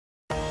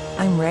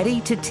I'm ready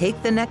to take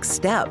the next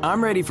step.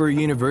 I'm ready for a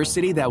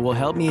university that will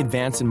help me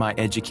advance in my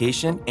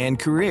education and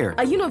career.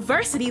 A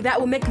university that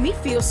will make me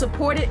feel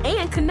supported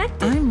and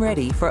connected. I'm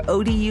ready for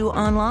ODU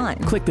Online.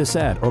 Click this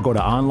ad or go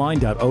to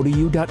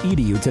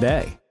online.odu.edu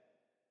today.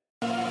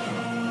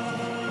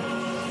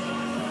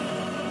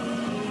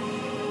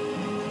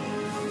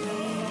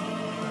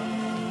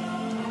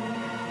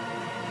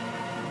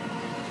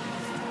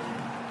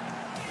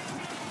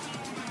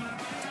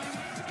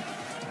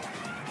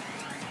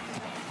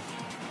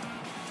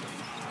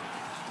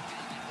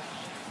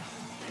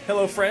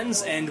 Hello,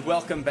 friends, and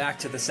welcome back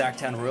to the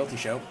Sacktown Royalty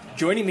Show.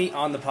 Joining me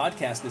on the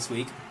podcast this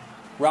week,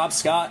 Rob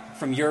Scott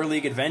from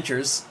Euroleague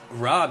Adventures.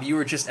 Rob, you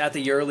were just at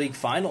the Euroleague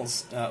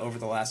Finals over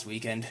the last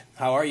weekend.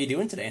 How are you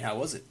doing today, and how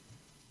was it?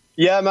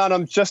 Yeah, man,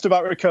 I'm just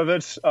about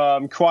recovered.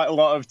 Quite a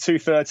lot of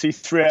 2:30,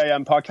 3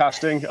 a.m.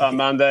 podcasting.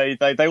 Man,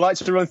 they like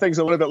to run things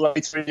a little bit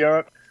later in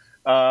Europe.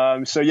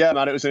 So yeah,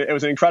 man, it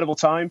was an incredible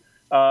time.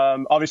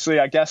 Obviously,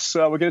 I guess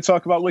we're going to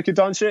talk about Luka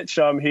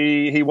Doncic.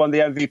 He won the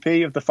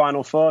MVP of the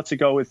Final Four to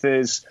go with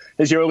his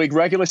EuroLeague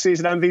regular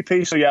season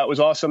MVP. So yeah, it was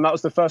awesome. That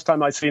was the first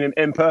time I'd seen him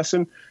in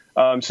person.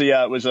 So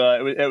yeah, it was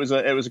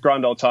a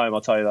grand old time.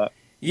 I'll tell you that.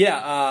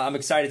 Yeah, I'm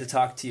excited to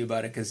talk to you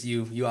about it because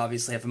you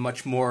obviously have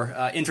much more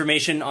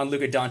information on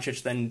Luka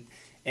Doncic than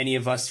any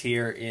of us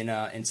here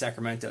in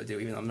Sacramento do,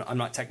 even though I'm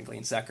not technically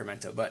in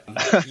Sacramento, but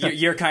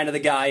you're kind of the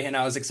guy, and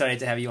I was excited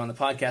to have you on the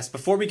podcast.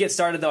 Before we get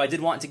started, though, I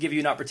did want to give you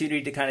an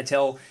opportunity to kind of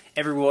tell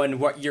everyone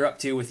what you're up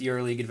to with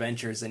EuroLeague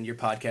Adventures and your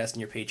podcast and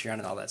your Patreon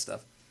and all that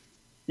stuff.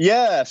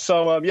 Yeah,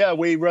 so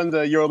we run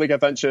the EuroLeague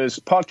Adventures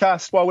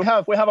podcast. Well, we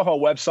have a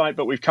whole website,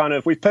 but we've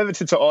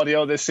pivoted to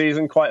audio this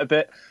season quite a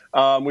bit.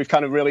 We've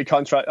kind of really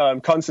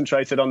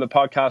concentrated on the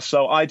podcast,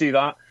 so I do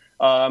that.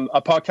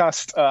 A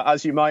podcast,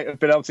 as you might have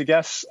been able to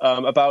guess,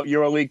 about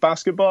EuroLeague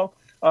basketball.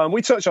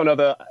 We touch on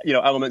other,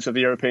 elements of the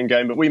European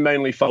game, but we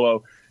mainly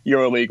follow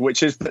EuroLeague,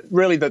 which is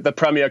really the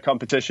premier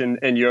competition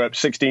in Europe.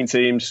 16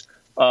 teams,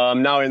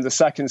 now in the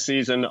second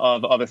season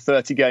of a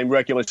 30-game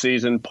regular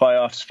season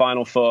playoffs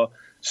Final Four.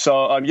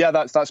 So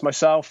that's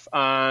myself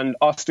and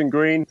Austin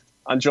Green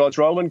and George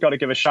Rowland. Got to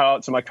give a shout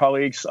out to my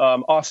colleagues.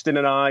 Austin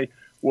and I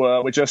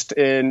were just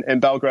in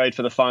Belgrade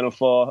for the Final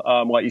Four,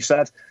 like you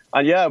said.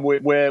 And yeah,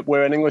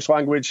 we're an English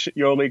language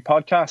EuroLeague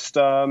podcast.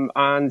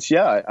 And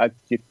yeah,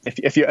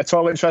 if you're at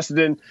all interested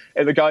in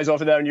the guys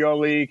over there in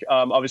EuroLeague,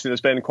 obviously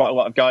there's been quite a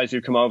lot of guys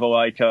who come over,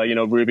 like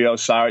Rubio,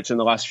 Saric in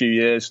the last few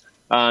years,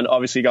 and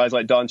obviously guys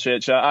like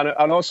Doncic.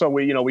 And also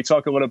we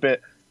talk a little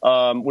bit.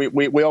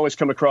 We always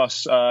come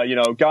across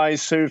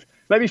guys who've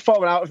maybe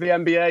fallen out of the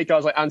NBA,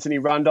 guys like Anthony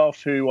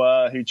Randolph,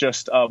 who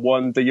just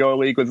won the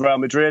EuroLeague with Real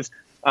Madrid.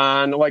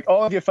 And like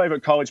all of your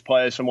favorite college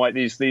players from like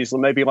these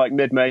maybe like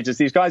mid-majors,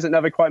 these guys that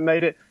never quite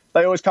made it,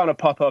 they always kind of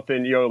pop up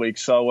in EuroLeague.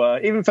 So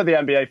even for the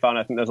NBA fan,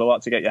 I think there's a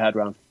lot to get your head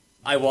around.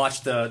 I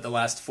watched the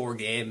last 4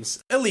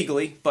 games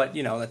illegally, but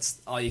that's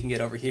all you can get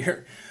over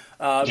here.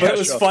 But it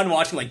was fun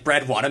watching like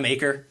Brad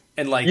Wanamaker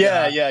and like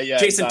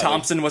Jason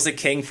Thompson was a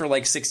king for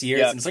like 6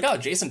 years, and it's like, oh,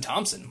 Jason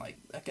Thompson, like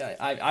that guy.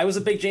 I was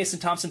a big Jason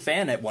Thompson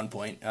fan at one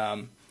point.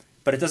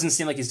 But it doesn't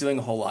seem like he's doing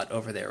a whole lot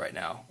over there right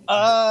now.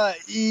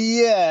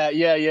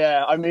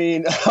 Yeah. I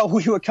mean,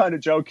 we were kind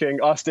of joking,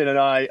 Austin and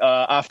I,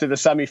 after the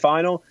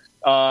semi-final,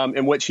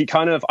 in which he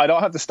kind of, I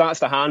don't have the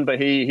stats to hand,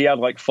 but he had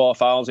like 4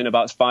 fouls in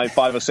about 5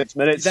 or 6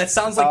 minutes. That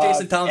sounds like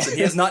Jason Thompson.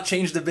 He has not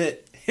changed a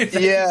bit.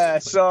 Yeah,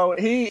 so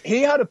he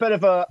had a bit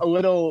of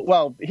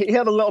he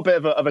had a little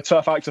bit of a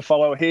tough act to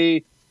follow.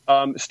 He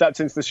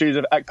stepped into the shoes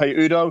of Ekpe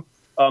Udo,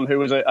 who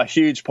was a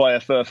huge player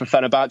for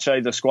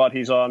Fenerbahce, the squad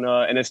he's on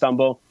in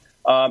Istanbul.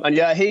 And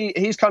yeah,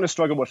 he's kind of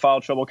struggled with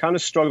foul trouble, kind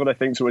of struggled, I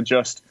think, to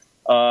adjust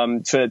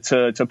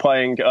to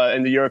playing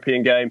in the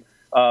European game.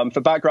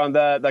 For background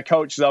their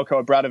coach,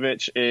 Zeljko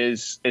Obradovic,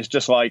 is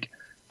just like,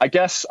 I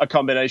guess, a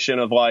combination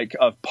of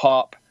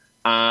Pop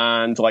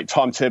and like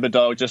Tom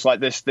Thibodeau, just like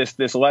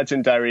this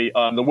legendary,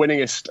 the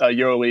winningest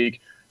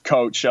EuroLeague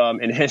coach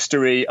in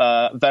history,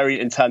 very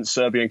intense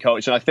Serbian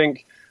coach. And I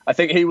think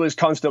he was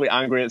constantly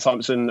angry at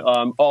Thompson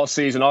all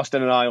season.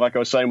 Austin and I, like I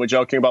was saying, were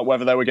joking about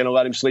whether they were going to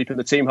let him sleep in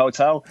the team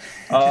hotel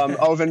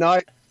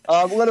overnight.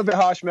 A little bit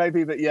harsh,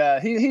 maybe, but yeah,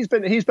 he's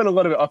been a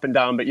little bit up and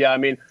down. But yeah, I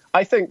mean,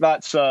 I think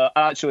that's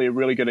actually a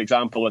really good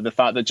example of the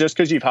fact that just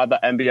because you've had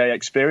that NBA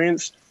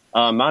experience,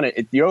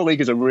 the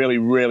EuroLeague is a really,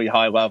 really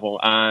high level,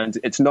 and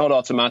it's not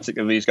automatic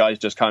that these guys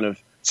just kind of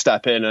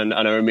step in and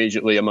are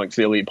immediately amongst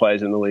the elite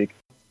players in the league.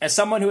 As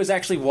someone who has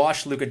actually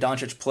watched Luka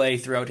Doncic play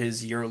throughout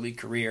his EuroLeague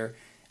career,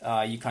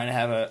 you kind of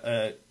have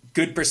a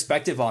good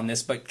perspective on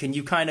this, but can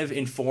you kind of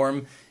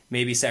inform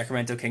maybe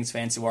Sacramento Kings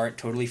fans who aren't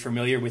totally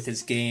familiar with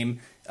his game,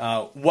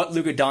 what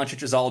Luka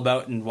Doncic is all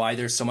about and why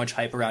there's so much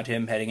hype around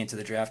him heading into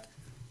the draft?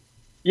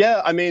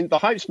 Yeah, I mean, the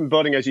hype's been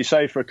building, as you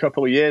say, for a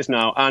couple of years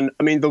now. And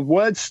I mean, the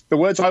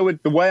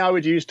way I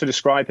would use to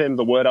describe him,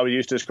 he's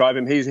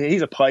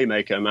a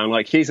playmaker, man.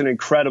 Like, he's an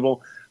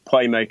incredible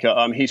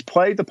playmaker. He's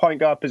played the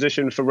point guard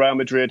position for Real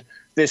Madrid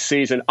this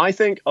season, I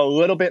think a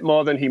little bit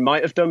more than he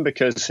might have done,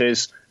 because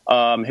his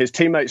His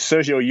teammate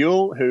Sergio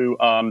Yul, who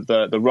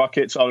the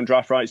Rockets own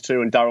draft rights to,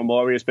 and Daryl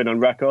Morey has been on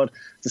record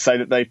to say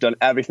that they've done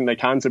everything they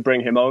can to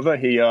bring him over.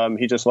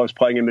 He just loves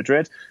playing in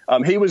Madrid.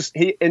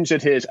 He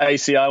injured his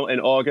ACL in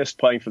August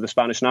playing for the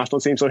Spanish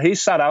national team, so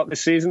he's sat out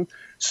this season.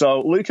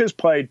 So Luka's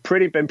been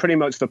pretty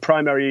much the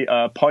primary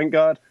point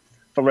guard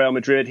for Real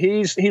Madrid.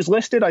 He's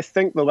listed, I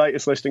think the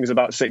latest listing is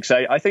about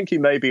 6'8". I think he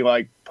may be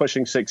like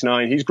pushing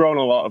 6'9". He's grown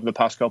a lot over the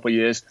past couple of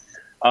years.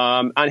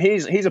 And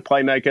he's a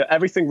playmaker.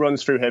 Everything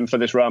runs through him for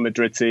this Real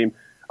Madrid team.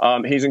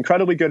 He's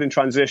incredibly good in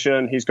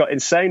transition. He's got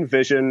insane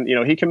vision. You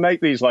know, he can make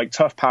these like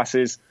tough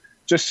passes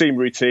just seem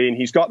routine.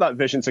 He's got that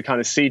vision to kind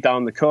of see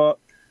down the court.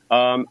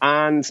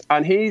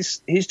 And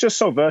he's just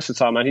so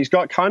versatile, man. He's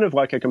got kind of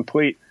like a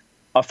complete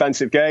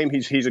offensive game.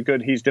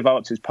 He's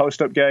developed his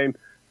post-up game.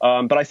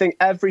 But I think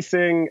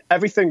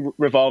everything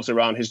revolves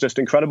around his just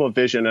incredible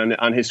vision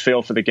and his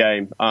feel for the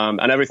game.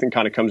 And everything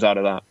kind of comes out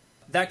of that.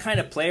 That kind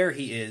of player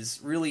he is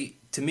really,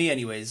 to me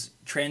anyways,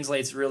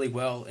 translates really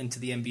well into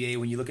the NBA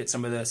when you look at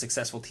some of the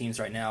successful teams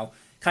right now.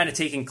 Kind of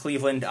taking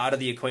Cleveland out of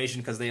the equation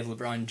because they have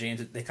LeBron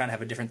James. They kind of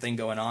have a different thing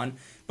going on.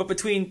 But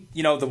between,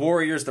 you know, the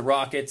Warriors, the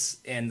Rockets,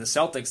 and the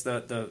Celtics,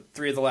 the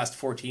three of the last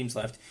four teams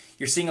left,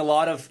 you're seeing a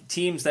lot of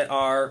teams that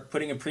are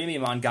putting a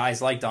premium on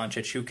guys like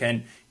Doncic who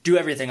can do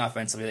everything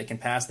offensively. They can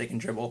pass, they can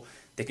dribble,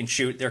 they can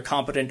shoot. They're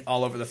competent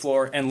all over the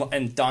floor. And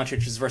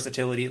Doncic's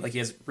versatility, like he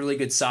has really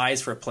good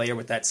size for a player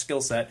with that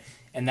skill set.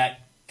 And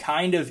that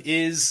kind of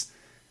is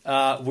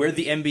where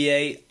the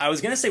NBA, I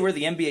was going to say where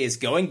the NBA is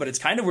going, but it's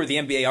kind of where the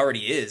NBA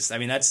already is. I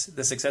mean, that's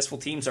the successful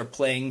teams are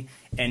playing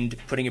and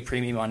putting a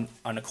premium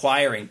on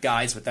acquiring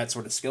guys with that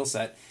sort of skill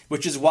set,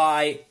 which is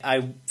why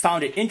I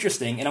found it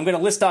interesting. And I'm going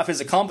to list off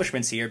his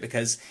accomplishments here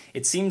because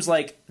it seems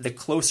like the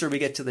closer we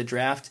get to the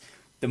draft,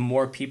 the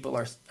more people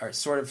are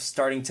sort of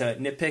starting to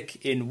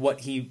nitpick in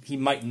what he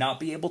might not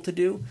be able to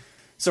do.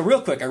 So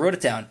real quick, I wrote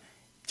it down.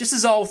 Just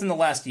as all within the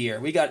last year,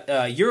 we got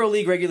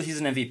Euroleague regular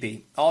season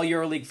MVP, all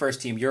Euroleague first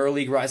team,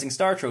 Euroleague Rising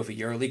Star Trophy,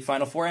 Euroleague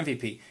Final Four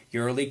MVP,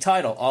 Euroleague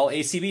title, all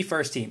ACB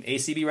first team,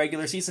 ACB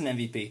regular season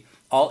MVP,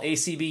 all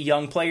ACB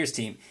young players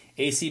team,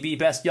 ACB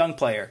best young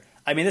player.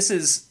 I mean, this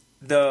is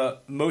the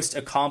most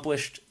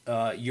accomplished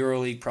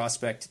Euroleague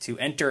prospect to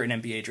enter an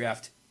NBA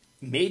draft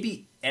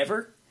maybe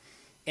ever.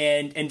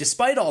 And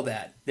despite all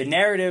that, the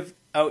narrative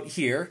out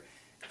here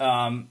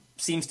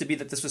seems to be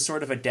that this was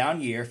sort of a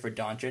down year for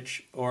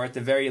Doncic, or at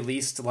the very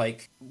least,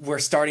 like, we're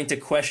starting to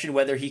question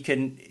whether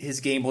his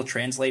game will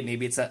translate.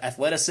 Maybe it's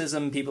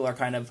athleticism. People are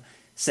kind of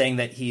saying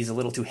that he's a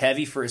little too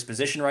heavy for his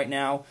position right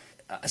now.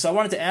 So I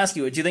wanted to ask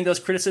you, do you think those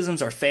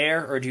criticisms are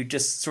fair, or do you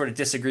just sort of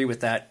disagree with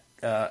that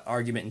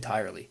argument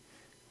entirely?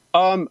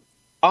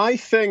 I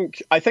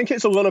think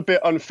it's a little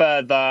bit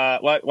unfair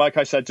that, like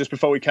I said just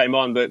before we came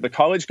on, the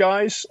college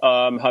guys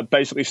had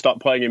basically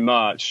stopped playing in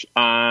March,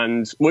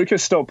 and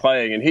Luka's still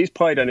playing, and he's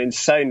played an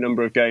insane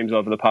number of games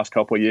over the past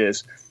couple of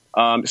years.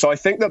 So I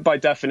think that by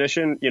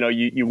definition, you know,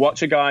 you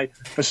watch a guy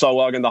for so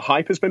long, and the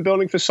hype has been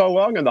building for so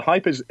long, and the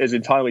hype is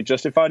entirely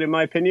justified in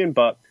my opinion.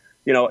 But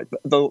you know,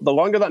 the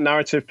longer that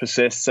narrative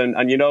persists,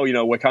 and you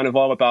know, we're kind of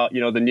all about,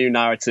 you know, the new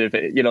narrative,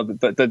 you know,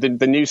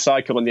 the news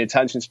cycle and the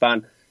attention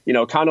span. You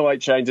know, kind of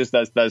like changes.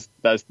 There's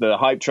the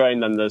hype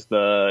train, then there's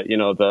the, you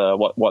know,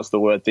 what's the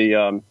word,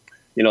 the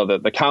you know,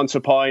 the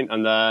counterpoint,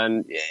 and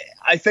then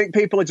I think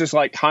people are just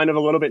like kind of a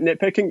little bit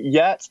nitpicking.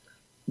 Yet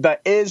there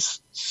is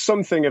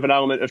something of an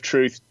element of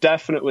truth,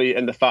 definitely,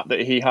 in the fact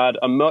that he had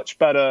a much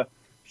better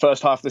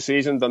first half of the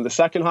season than the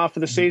second half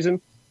of the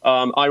season.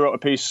 I wrote a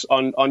piece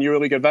on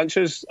Euroleague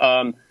Adventures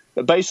that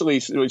basically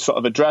sort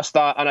of addressed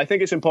that, and I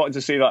think it's important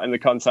to see that in the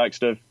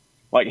context of,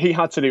 like, he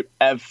had to do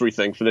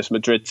everything for this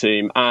Madrid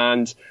team.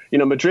 And, you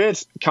know, Madrid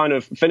kind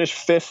of finished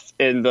fifth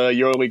in the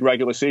EuroLeague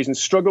regular season,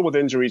 struggled with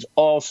injuries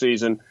all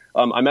season.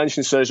 I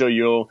mentioned Sergio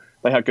Yul.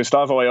 They had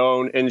Gustavo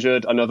Ayón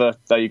injured, another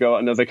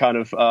kind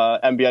of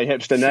NBA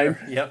hipster name.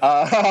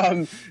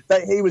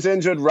 Yep. He was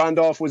injured.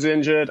 Randolph was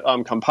injured.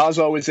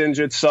 Campazzo was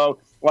injured. So,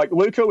 like,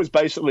 Luka was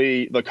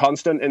basically the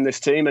constant in this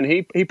team, and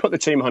he put the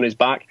team on his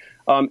back.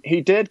 He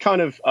did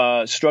kind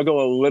of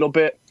struggle a little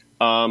bit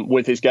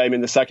with his game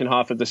in the second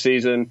half of the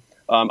season.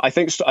 I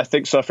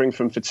think suffering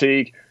from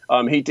fatigue.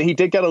 He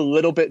did get a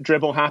little bit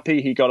dribble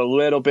happy. He got a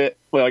little bit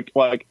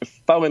like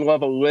fell in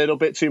love a little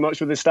bit too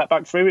much with his step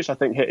back three, which I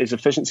think hit his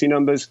efficiency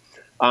numbers,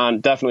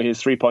 and definitely his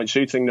 3-point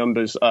shooting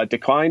numbers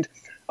declined.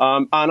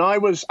 And I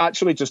was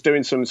actually just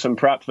doing some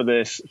prep for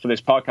this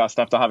podcast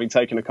after having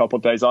taken a couple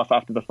of days off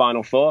after the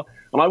Final Four,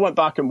 and I went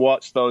back and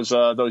watched those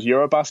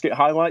Eurobasket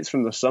highlights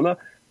from the summer,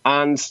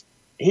 and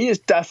he has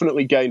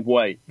definitely gained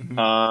weight.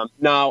 Mm-hmm.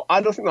 Now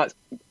I don't think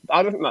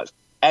that's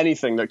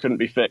anything that couldn't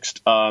be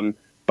fixed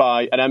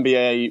by an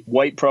NBA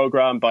weight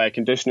program, by a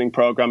conditioning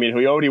program. You know,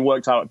 he already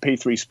worked out at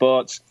P3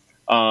 Sports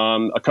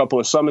a couple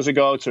of summers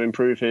ago to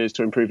improve his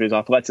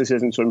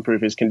athleticism, to improve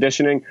his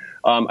conditioning.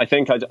 I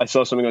think I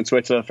saw something on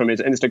Twitter from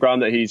his Instagram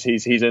that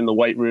he's in the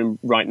weight room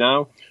right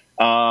now,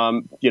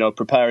 you know,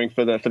 preparing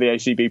for the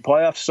ACB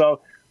playoffs.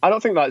 So I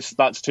don't think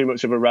that's too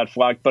much of a red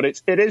flag. But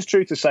it is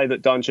true to say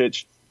that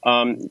Doncic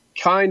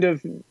kind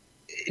of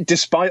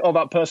despite all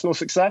that personal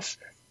success,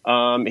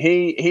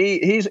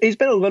 he's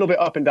been a little bit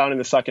up and down in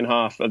the second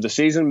half of the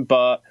season,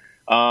 but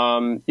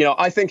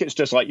I think it's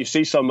just like you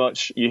see so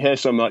much, you hear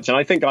so much, and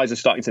I think guys are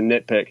starting to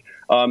nitpick.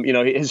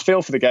 His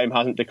feel for the game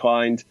hasn't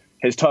declined,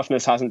 his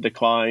toughness hasn't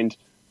declined.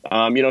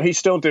 He's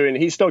still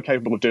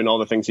capable of doing all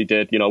the things he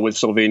did, with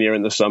Slovenia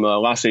in the summer,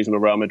 last season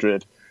with Real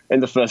Madrid, in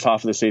the first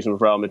half of the season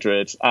with Real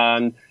Madrid.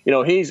 And,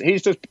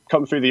 he's just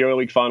come through the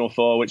Euroleague Final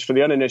Four, which for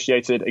the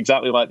uninitiated,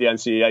 exactly like the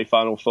NCAA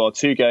Final Four,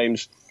 2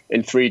 games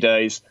in 3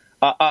 days,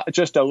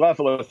 just a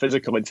level of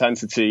physical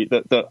intensity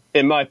that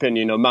in my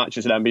opinion,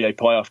 matches an NBA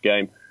playoff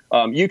game.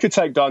 You could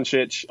take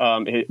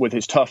Doncic with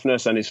his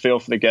toughness and his feel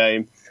for the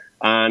game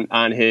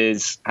and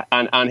his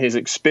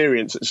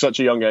experience at such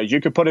a young age. You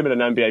could put him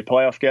in an NBA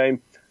playoff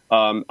game,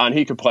 and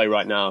he could play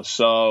right now.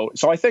 So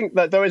I think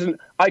that there isn't.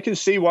 I can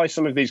see why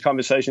some of these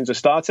conversations are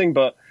starting,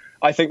 but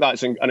I think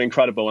that's an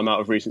incredible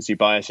amount of recency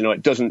bias.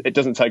 It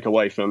doesn't take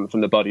away from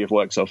the body of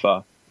work so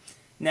far.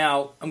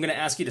 Now, I'm going to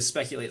ask you to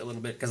speculate a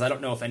little bit because I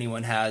don't know if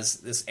anyone has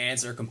this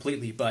answer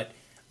completely, but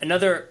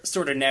another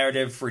sort of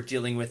narrative we're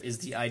dealing with is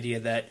the idea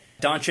that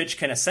Doncic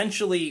can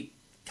essentially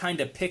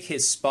kind of pick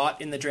his spot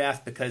in the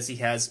draft because he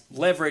has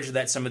leverage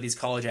that some of these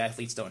college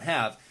athletes don't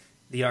have.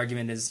 The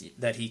argument is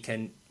that he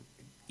can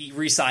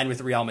re-sign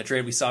with Real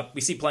Madrid. We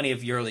see plenty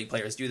of EuroLeague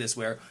players do this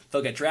where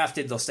they'll get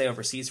drafted, they'll stay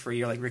overseas for a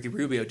year, like Ricky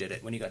Rubio did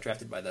it when he got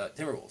drafted by the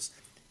Timberwolves.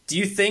 Do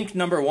you think,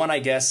 number one, I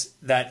guess,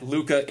 that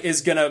Luka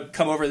is going to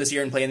come over this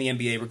year and play in the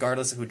NBA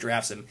regardless of who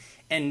drafts him?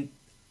 And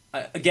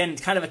again,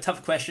 kind of a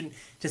tough question.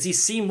 Does he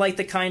seem like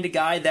the kind of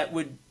guy that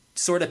would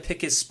sort of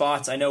pick his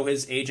spots? I know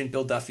his agent,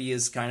 Bill Duffy,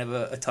 is kind of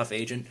a tough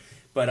agent.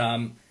 But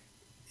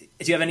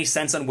do you have any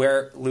sense on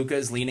where Luka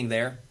is leaning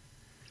there?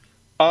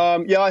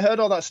 Yeah, I heard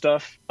all that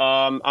stuff.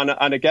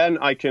 And again,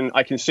 I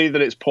can see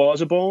that it's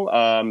plausible.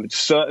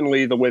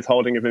 Certainly the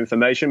withholding of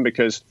information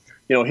because,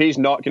 he's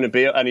not going to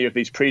be at any of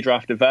these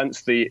pre-draft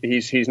events.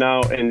 He's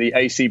now in the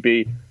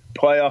ACB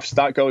playoffs.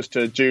 That goes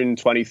to June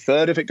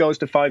 23rd if it goes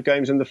to 5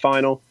 games in the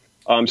final.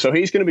 So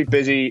he's going to be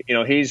busy.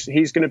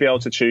 He's going to be able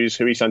to choose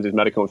who he sends his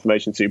medical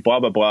information to, blah,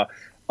 blah, blah.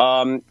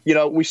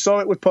 We saw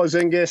it with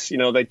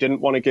Porzingis. They didn't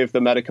want to give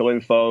the medical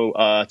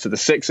info to the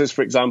Sixers,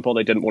 for example.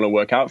 They didn't want to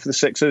work out for the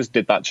Sixers.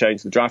 Did that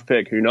change the draft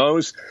pick? Who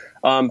knows?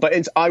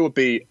 But I would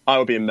be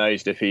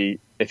amazed if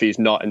he's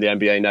not in the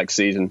NBA next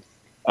season.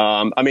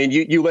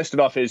 You listed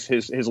off his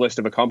list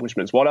of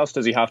accomplishments. What else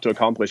does he have to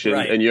accomplish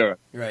in Europe?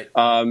 Right.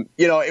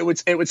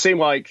 It would seem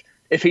like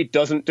if he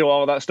doesn't do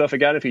all of that stuff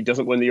again, if he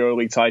doesn't win the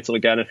EuroLeague title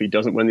again, if he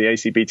doesn't win the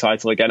ACB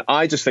title again,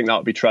 I just think that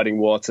would be treading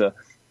water.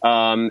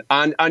 And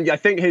I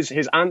think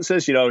his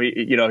answers,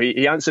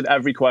 he answered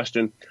every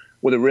question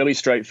with a really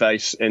straight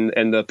face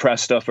in the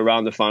press stuff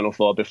around the Final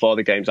Four, before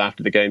the games,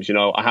 after the games.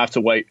 I have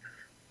to wait.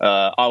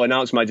 I'll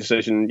announce my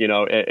decision, in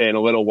a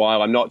little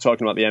while. I'm not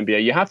talking about the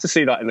NBA. You have to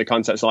see that in the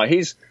context. Like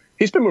he's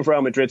been with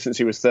Real Madrid since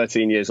he was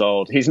 13 years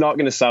old. He's not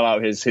going to sell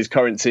out his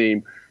current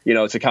team,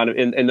 to kind of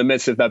in the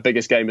midst of their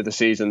biggest game of the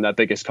season, their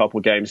biggest couple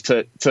of games,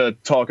 to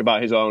talk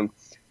about his own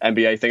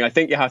NBA thing. I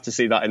think you have to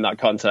see that in that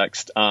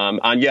context.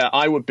 And yeah,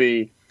 I would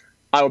be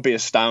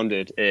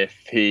astounded if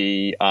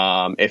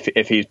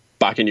he's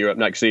back in Europe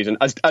next season.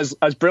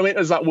 As brilliant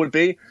as that would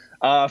be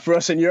for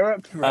us in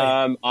Europe,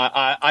 right.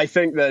 I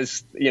think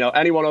there's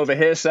anyone over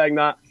here saying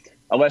that,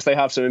 unless they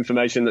have some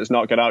information that's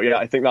not got out yet,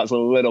 I think that's a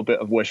little bit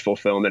of wish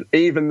fulfillment.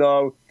 Even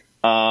though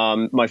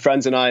my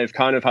friends and I have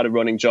kind of had a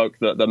running joke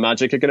that the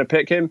Magic are going to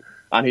pick him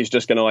and he's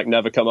just going to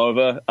never come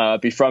over,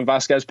 be Fran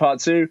Vasquez Part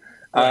 2.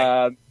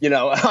 Right.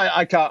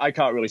 I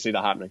can't really see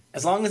that happening.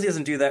 As long as he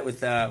doesn't do that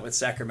with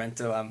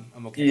Sacramento,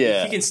 I'm okay.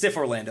 Yeah. If he can stiff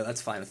Orlando,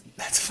 that's fine.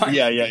 That's fine.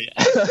 Yeah.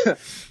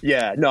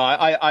 Yeah. No,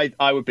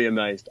 I would be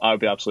amazed. I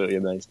would be absolutely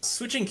amazed.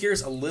 Switching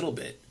gears a little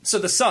bit. So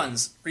the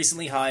Suns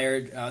recently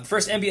hired the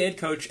first NBA head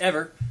coach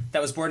ever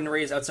that was born and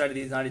raised outside of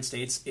the United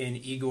States in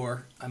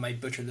Igor. I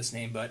might butcher this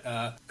name, but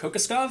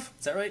Kokoskov.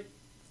 Is that right?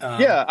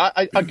 Yeah,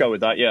 I'd go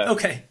with that. Yeah.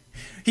 Okay.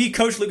 He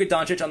coached Luka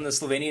Doncic on the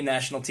Slovenian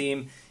national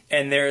team.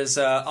 And there's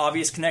an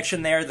obvious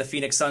connection there. The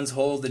Phoenix Suns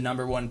hold the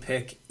number 1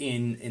 pick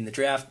in the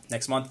draft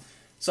next month.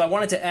 So I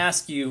wanted to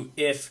ask you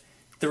if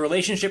the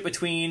relationship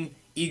between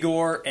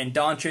Igor and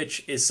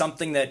Doncic is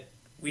something that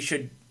we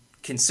should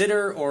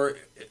consider, or,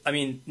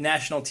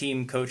 national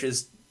team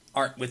coaches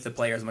aren't with the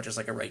players as much as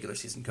a regular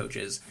season coach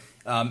is.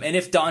 And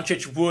if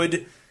Doncic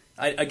would,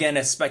 again,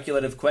 a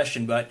speculative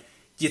question, but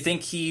do you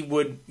think he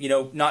would,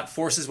 not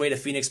force his way to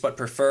Phoenix, but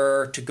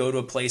prefer to go to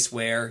a place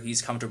where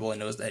he's comfortable and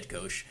knows the head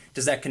coach?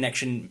 Does that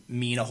connection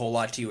mean a whole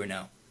lot to you or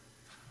no?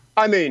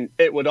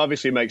 It would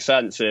obviously make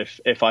sense if,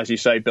 as you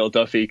say, Bill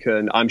Duffy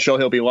can. I'm sure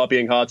he'll be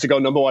lobbying hard to go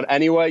number 1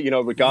 anyway.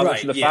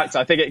 Regardless of the fact.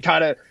 I think it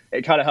kind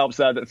of helps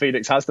there that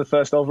Phoenix has the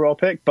first overall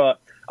pick. But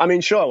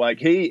sure,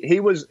 he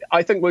was.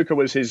 I think Luka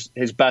was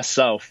his best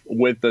self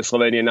with the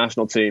Slovenian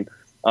national team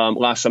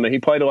last summer. He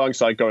played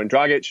alongside Goran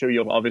Dragic, who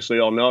you'll obviously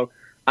all know.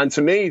 And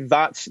to me,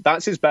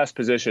 that's his best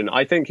position.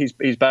 I think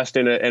he's best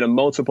in a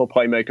multiple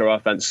playmaker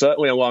offense,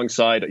 certainly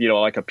alongside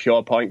a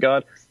pure point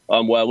guard,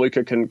 where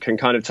Luka can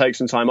kind of take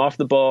some time off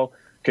the ball,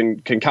 can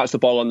catch the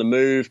ball on the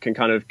move, can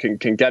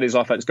get his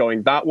offense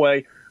going that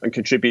way and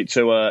contribute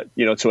to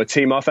a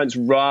team offense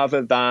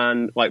rather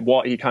than like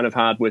what he kind of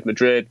had with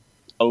Madrid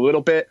a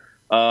little bit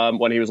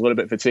when he was a little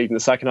bit fatigued in the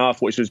second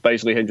half, which was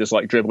basically him just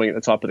like dribbling at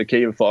the top of the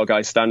key and 4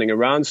 guys standing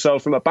around. So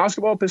from a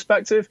basketball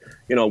perspective,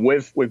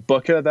 with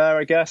Booker there,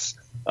 I guess,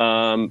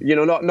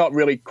 not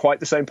really quite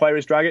the same player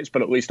as Dragic,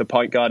 but at least a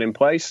point guard in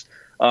place.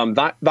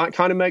 That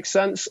kind of makes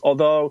sense.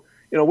 Although,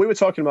 we were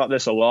talking about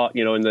this a lot,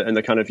 in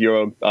the kind of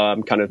Euro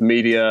kind of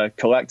media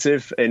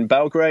collective in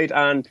Belgrade,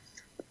 and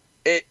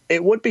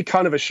it would be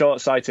kind of a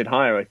short-sighted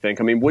hire, I think.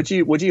 I mean, would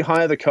you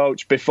hire the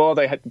coach before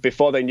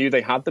they knew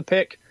they had the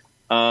pick,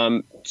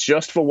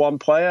 just for one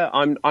player?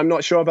 I'm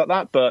not sure about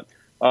that, but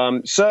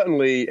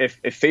certainly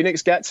if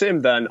Phoenix gets him,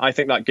 then I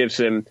think that gives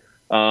him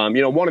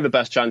one of the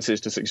best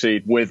chances to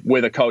succeed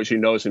with a coach who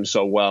knows him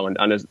so well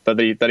and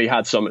that he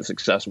had so much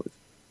success with.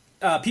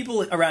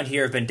 People around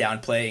here have been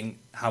downplaying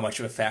how much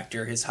of a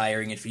factor his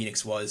hiring in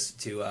Phoenix was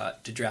to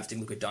drafting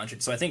Luka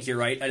Doncic. So I think you're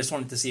right. I just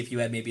wanted to see if you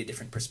had maybe a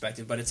different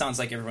perspective, but it sounds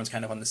like everyone's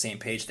kind of on the same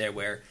page there,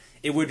 where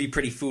it would be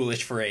pretty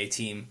foolish for a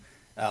team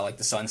like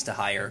the Suns to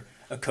hire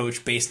a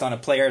coach based on a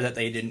player that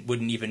they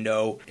wouldn't even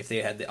know if they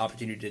had the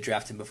opportunity to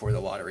draft him before the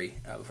lottery.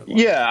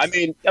 Yeah, I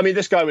mean,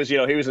 this guy was, he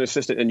was an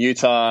assistant in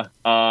Utah.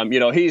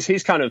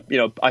 He's kind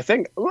of, I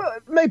think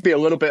maybe a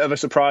little bit of a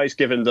surprise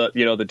given that,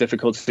 the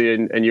difficulty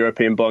in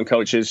European-born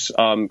coaches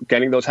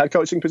getting those head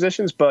coaching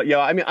positions. But yeah,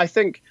 I mean, I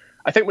think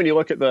when you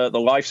look at the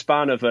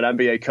lifespan of an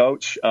NBA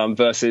coach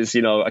versus,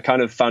 a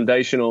kind of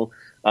foundational,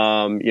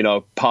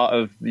 part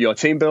of your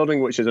team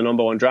building, which is a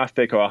number 1 draft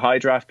pick or a high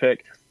draft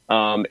pick.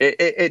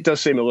 It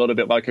does seem a little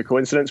bit like a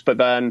coincidence, but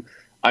then,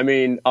 I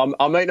mean,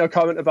 I'll make no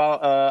comment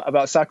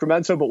about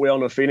Sacramento, but we all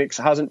know Phoenix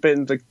hasn't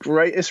been the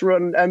greatest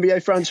run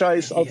NBA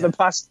franchise over the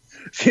past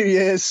few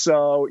years.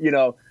 So,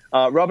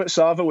 Robert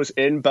Sarver was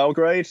in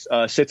Belgrade,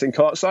 sitting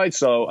courtside.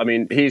 So, I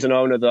mean, he's an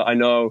owner that I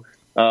know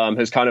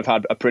has kind of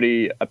had a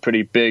pretty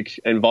big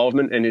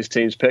involvement in his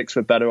team's picks,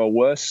 for better or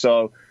worse.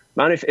 So,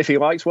 man, if he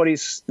likes what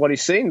he's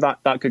seen,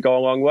 that could go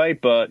a long way.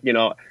 But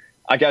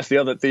I guess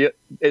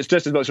it's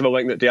just as much of a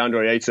link that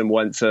DeAndre Ayton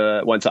went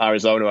to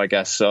Arizona, I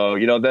guess. So,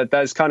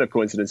 there's kind of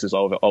coincidences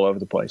all over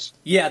the place.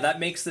 Yeah, that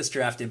makes this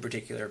draft in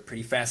particular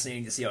pretty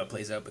fascinating to see how it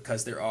plays out,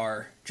 because there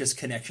are just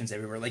connections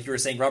everywhere. Like you were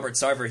saying, Robert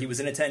Sarver, he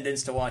was in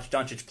attendance to watch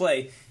Doncic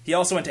play. He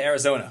also went to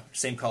Arizona,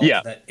 same college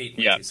that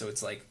Ayton went to. So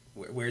it's like,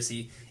 where's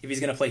he? If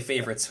he's going to play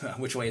favorites,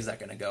 which way is that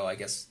going to go? I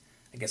guess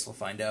we'll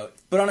find out.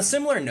 But on a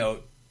similar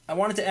note, I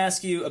wanted to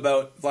ask you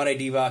about Vlade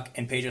Divac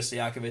and Peja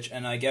Stojakovic,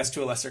 and I guess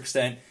to a lesser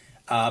extent,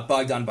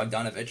 Bogdan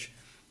Bogdanovic,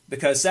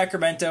 because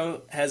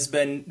Sacramento has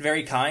been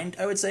very kind,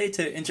 I would say,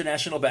 to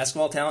international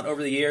basketball talent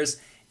over the years,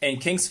 and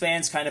Kings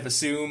fans kind of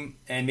assume,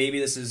 and maybe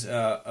this is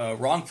a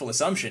wrongful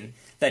assumption,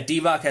 that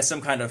Divac has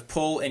some kind of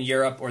pull in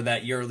Europe, or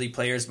that EuroLeague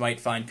players might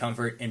find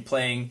comfort in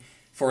playing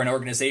for an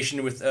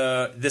organization with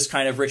this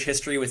kind of rich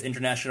history with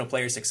international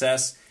player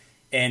success,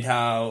 and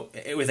how,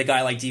 with a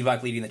guy like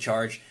Divac leading the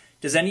charge.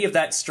 Does any of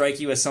that strike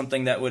you as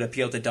something that would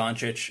appeal to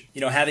Doncic?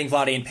 Having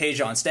Vlade and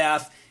Peja on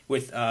staff,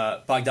 with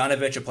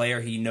Bogdanovic, a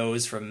player he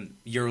knows from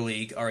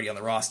EuroLeague, already on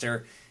the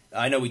roster.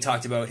 I know we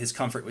talked about his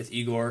comfort with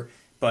Igor,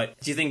 but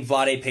do you think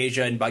Vlade,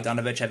 Peja, and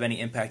Bogdanovic have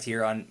any impact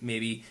here on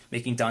maybe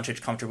making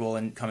Doncic comfortable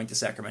and coming to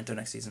Sacramento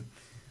next season?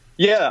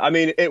 Yeah, I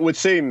mean, it would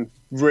seem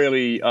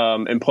really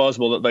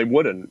implausible that they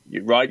wouldn't,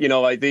 right?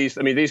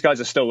 These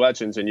guys are still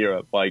legends in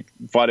Europe. Like,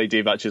 Vlade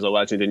Divac is a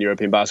legend in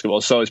European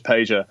basketball, so is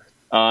Peja.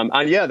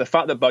 And yeah, the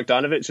fact that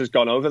Bogdanovic has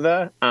gone over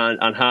there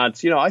and had,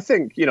 I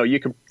think, you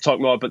can talk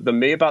more than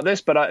me about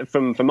this, but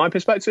from my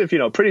perspective,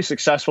 pretty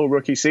successful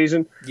rookie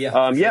season. Yeah.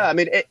 Sure. Yeah. I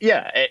mean,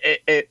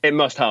 it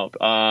must help.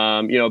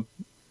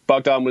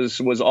 Bogdan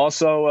was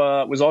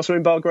also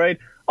in Belgrade.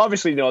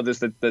 Obviously, there's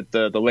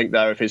the link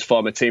there of his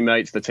former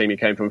teammates. The team he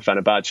came from,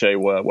 Fenerbahce,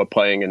 were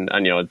playing, and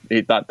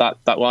that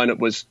lineup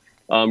was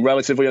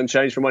relatively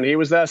unchanged from when he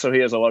was there. So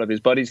he has a lot of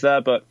his buddies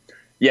there, but.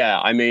 Yeah,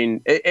 I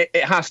mean,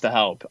 it has to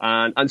help,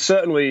 and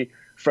certainly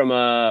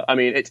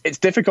it's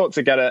difficult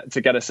to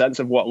get a sense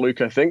of what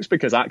Luka thinks,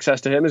 because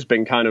access to him has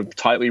been kind of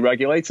tightly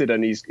regulated,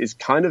 and he's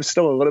kind of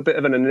still a little bit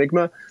of an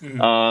enigma,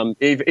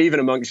 even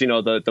amongst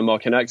the more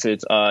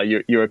connected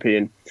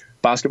European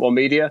basketball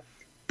media.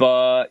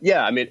 But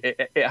yeah, I mean,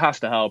 it has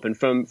to help, and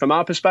from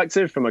our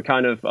perspective, from a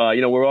kind of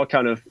we're all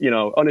kind of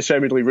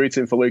unashamedly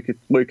rooting for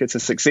Luka to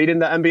succeed in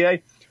the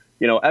NBA.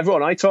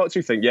 Everyone I talk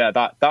to think,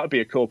 that would be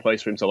a cool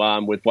place for him to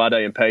land, with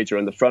Vlade and Peja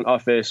in the front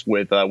office,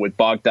 with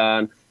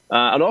Bogdan,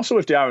 and also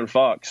with De'Aaron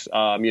Fox.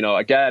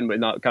 Again, with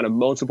that kind of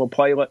multiple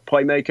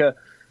playmaker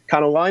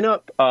kind of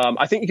lineup.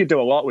 I think you could do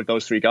a lot with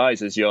those 3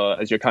 guys as your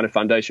kind of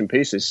foundation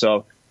pieces.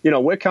 So,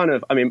 we're kind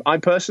of, I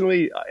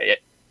personally,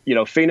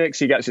 Phoenix,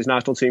 he gets his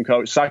national team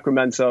coach.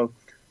 Sacramento,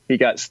 he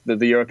gets the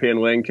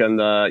European link and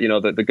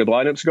the good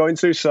lineups going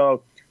to.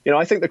 So.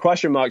 I think the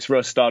question marks for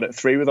us start at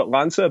 3 with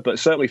Atlanta, but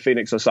certainly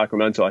Phoenix or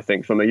Sacramento, I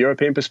think, from a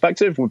European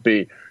perspective, would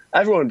be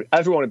everyone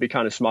would be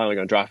kind of smiling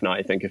on draft night,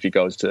 I think, if he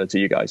goes to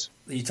you guys.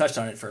 You touched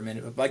on it for a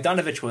minute, but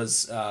Bogdanovic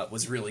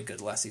was really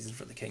good last season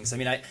for the Kings. I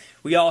mean,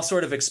 we all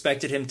sort of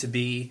expected him to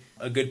be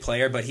a good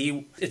player, but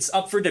it's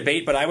up for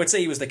debate, but I would say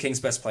he was the Kings'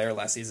 best player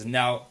last season.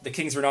 Now, the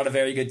Kings were not a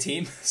very good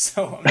team,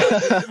 so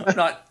I'm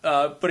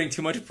not putting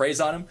too much praise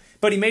on him.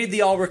 But he made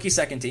the all-rookie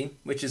second team,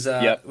 which is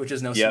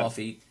no small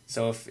feat.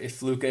 So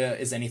if Luka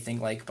is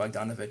anything like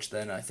Bogdanovic,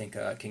 then I think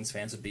Kings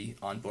fans would be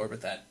on board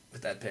with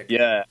that pick.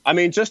 Yeah, I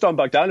mean, just on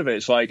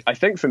Bogdanovic, like, I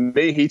think for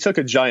me, he took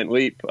a giant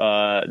leap.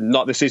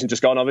 Not this season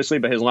just gone, obviously,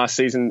 but his last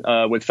season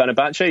with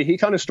Fenerbahce, he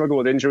kind of struggled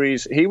with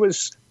injuries. He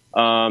was.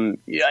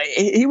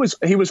 He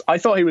was. I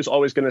thought he was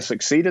always going to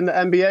succeed in the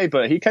NBA,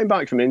 but he came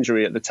back from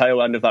injury at the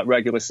tail end of that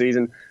regular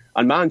season,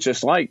 and man,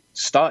 just like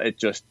started.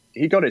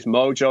 He got his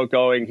mojo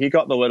going. He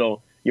got the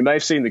little. You may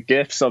have seen the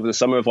gifs over the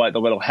summer of like the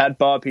little head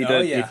bob he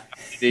did.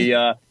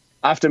 Yeah.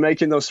 After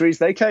making those threes,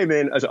 they came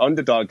in as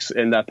underdogs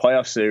in their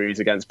playoff series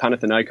against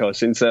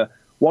Panathinaikos into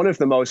one of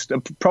the most,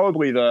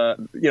 probably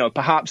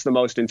perhaps the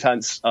most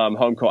intense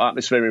home court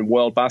atmosphere in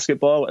world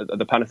basketball at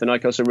the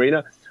Panathinaikos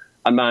arena.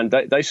 And man,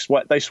 they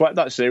swept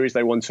that series.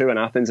 They won 2 in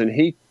Athens, and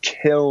he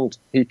killed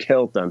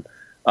them.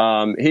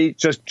 He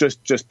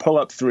just pull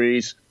up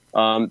threes.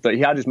 That he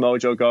had his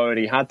mojo going.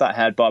 He had that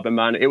head bob, and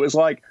man, it was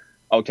like,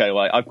 okay,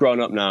 like I've grown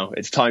up now.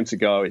 It's time to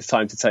go. It's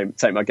time to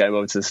take my game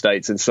over to the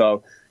States. And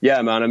so,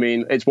 yeah, man. I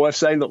mean, it's worth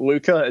saying that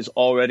Luka has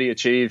already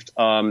achieved,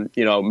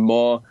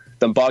 more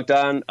than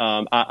Bogdan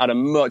at a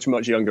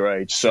much younger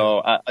age.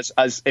 So,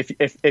 as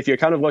if you're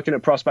kind of looking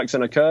at prospects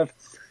on a curve,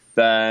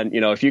 then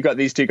if you got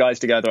these two guys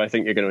together, I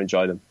think you're going to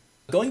enjoy them.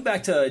 Going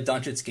back to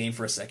Doncic's game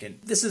for a second,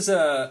 this is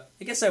I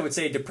guess I would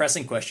say a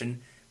depressing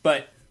question,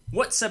 but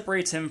what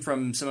separates him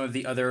from some of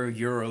the other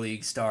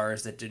EuroLeague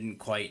stars that didn't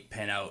quite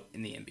pan out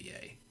in the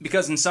NBA?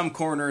 Because in some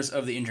corners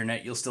of the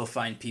internet, you'll still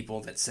find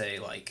people that say,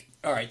 like,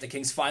 all right, the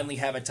Kings finally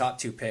have a top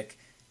 2 pick.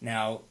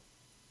 Now,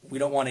 we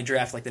don't want to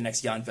draft like the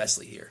next Jan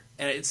Vesely here.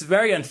 And it's a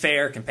very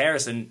unfair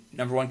comparison,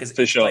 number one, because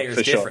each player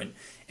is different.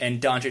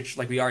 And Doncic,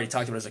 like we already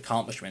talked about his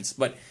accomplishments.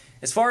 But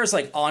as far as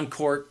like on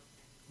court,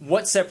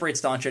 what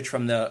separates Doncic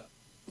from the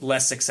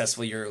less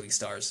successful EuroLeague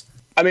stars?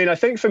 I mean, I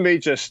think for me,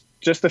 just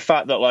the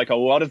fact that like a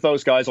lot of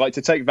those guys, like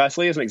to take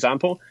Vesely as an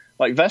example,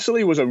 like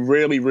Vesely was a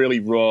really, really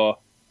raw,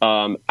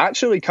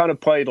 actually kind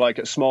of played like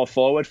a small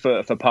forward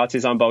for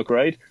Partizan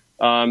Belgrade.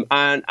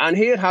 And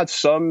he had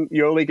some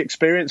EuroLeague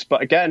experience,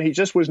 but again, he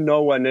just was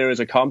nowhere near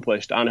as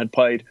accomplished and had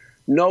played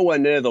nowhere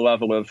near the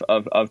level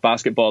of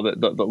basketball that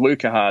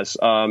Luka has.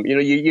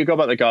 You go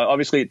about the guy,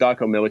 obviously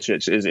Darko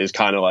Milicic is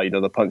kind of like,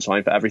 the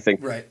punchline for everything.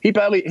 Right. He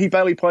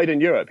barely played in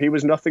Europe. He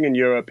was nothing in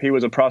Europe. He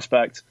was a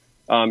prospect,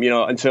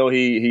 until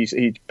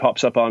he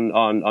pops up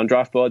on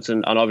draft boards.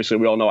 And obviously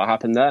we all know what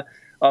happened there.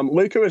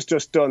 Luka has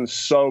just done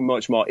so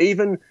much more,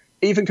 even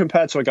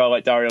compared to a guy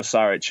like Dario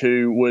Saric,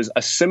 who was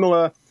a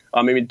similar.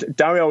 I mean,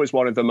 Dario is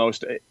one of the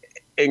most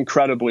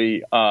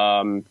incredibly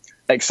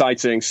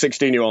exciting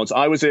 16-year-olds.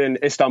 I was in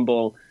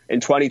Istanbul in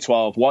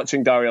 2012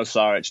 watching Dario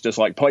Saric just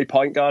like play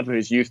point guard for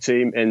his youth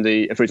team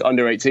for his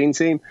under-18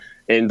 team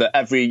in the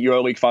every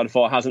EuroLeague Final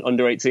Four has an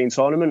under-18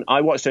 tournament.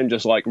 I watched him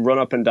just like run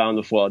up and down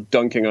the floor,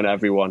 dunking on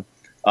everyone,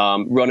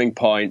 running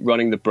point,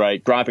 running the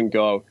break, grab and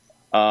go.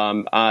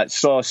 I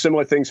saw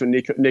similar things with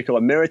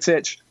Nikola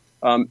Mirotic.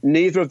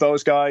 Neither of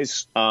those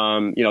guys,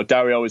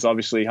 Dario has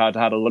obviously had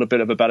a little bit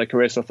of a better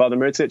career so far than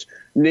Mirotic.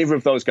 Neither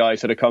of those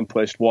guys had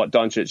accomplished what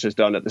Doncic has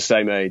done at the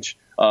same age.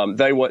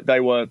 They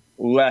were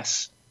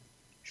less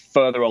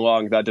further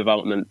along their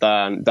development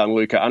than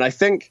Luka, and I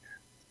think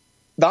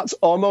that's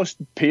almost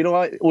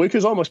penalized.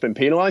 Luka's almost been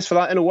penalized for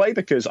that in a way,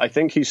 because I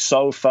think he's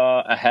so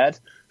far ahead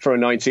for a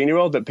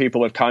 19-year-old that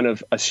people have kind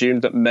of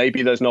assumed that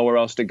maybe there's nowhere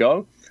else to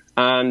go.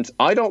 And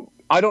I don't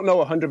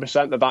know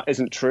 100% that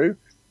isn't true.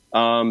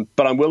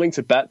 But I'm willing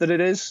to bet that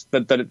it is,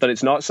 that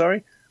it's not,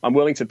 sorry. I'm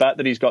willing to bet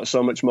that he's got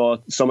so much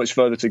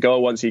further to go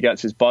once he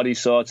gets his body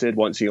sorted,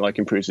 once he like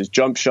improves his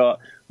jump shot,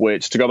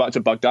 which, to go back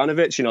to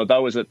Bogdanovic,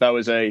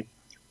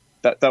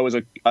 that was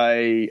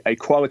a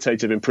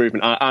qualitative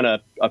improvement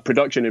and a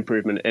production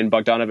improvement in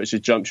Bogdanovic's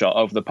jump shot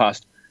over the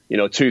past,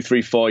 2,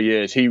 3, 4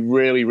 years. He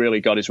really,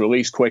 really got his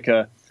release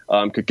quicker.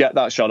 Could get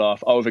that shot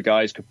off over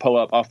guys, could pull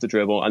up off the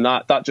dribble, and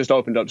that just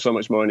opened up so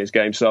much more in his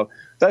game. So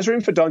there's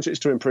room for Doncic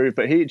to improve,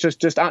 but he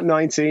just at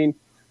 19,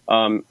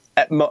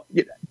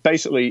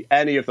 basically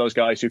any of those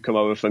guys who come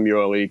over from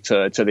EuroLeague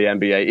to the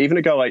NBA, even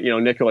a guy like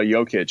Nikola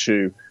Jokic,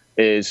 who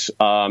is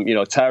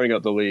tearing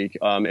up the league,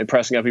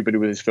 impressing everybody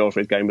with his feel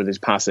for his game, with his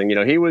passing.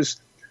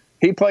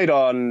 He played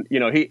on, he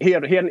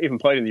hadn't even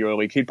played in the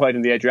EuroLeague. He played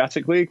in the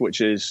Adriatic League,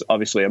 which is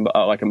obviously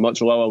a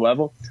much lower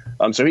level.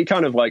 So he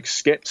kind of like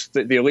skipped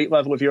the elite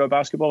level of Euro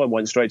basketball and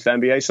went straight to the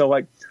NBA. So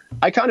like,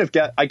 I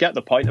get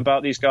the point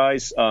about these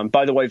guys.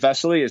 By the way,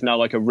 Vesely is now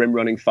like a rim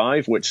running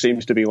 5, which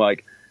seems to be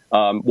like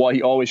what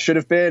he always should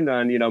have been.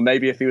 And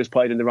maybe if he was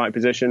played in the right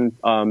position,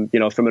 from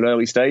an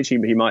early stage,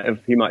 he might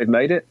have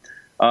made it.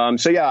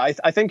 So yeah,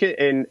 I think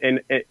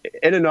in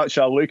a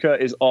nutshell, Luka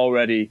is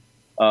already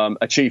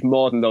achieved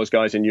more than those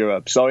guys in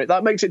Europe. So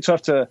that makes it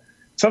tough to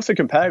tough to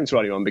compare him to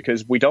anyone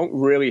because we don't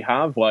really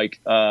have like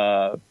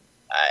a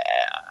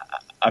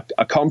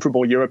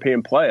comparable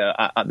European player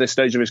at this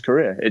stage of his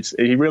career.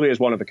 He really is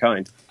one of a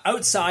kind.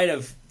 Outside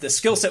of the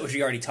skill set, which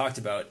we already talked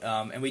about,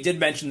 and we did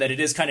mention that it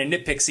is kind of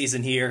nitpick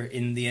season here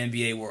in the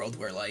NBA world,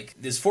 where like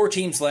there's 4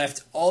 teams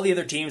left, all the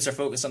other teams are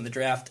focused on the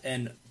draft,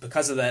 and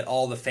because of that,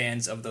 all the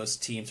fans of those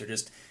teams are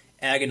just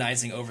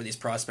agonizing over these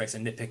prospects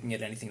and nitpicking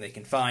at anything they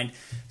can find.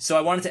 So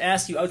I wanted to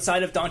ask you,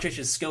 outside of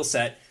Doncic's skill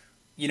set,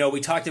 you know, we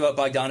talked about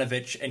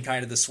Bogdanovic and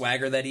kind of the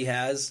swagger that he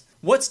has.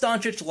 What's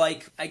Doncic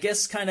like, I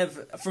guess, kind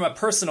of from a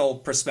personal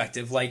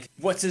perspective? Like,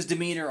 what's his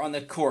demeanor on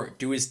the court?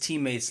 Do his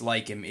teammates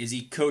like him? Is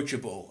he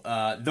coachable?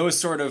 Those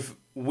sort of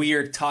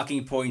weird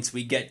talking points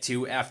we get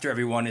to after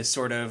everyone is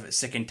sort of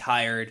sick and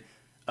tired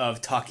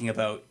of talking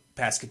about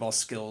basketball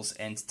skills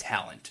and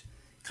talent.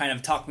 Kind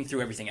of talk me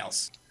through everything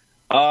else.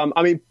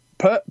 I mean,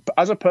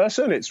 as a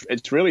person,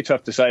 it's really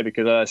tough to say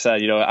because, as I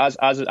said, you know,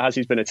 as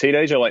he's been a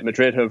teenager, like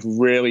Madrid have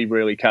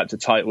really kept a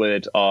tight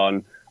lid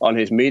on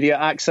his media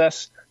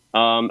access.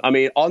 I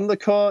mean, on the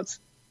court,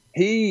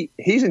 he's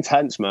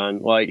intense, man.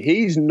 Like,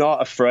 he's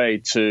not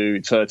afraid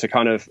to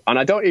kind of, and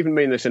I don't even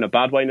mean this in a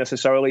bad way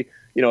necessarily.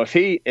 You know, if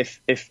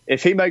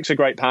he makes a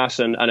great pass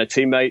and a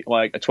teammate,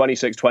 like a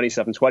 26,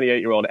 27,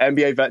 28-year-old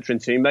NBA veteran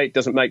teammate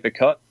doesn't make the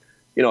cut,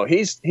 you know,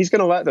 he's going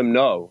to let them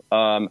know.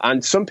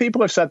 And some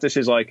people have said this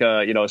is like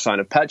a sign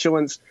of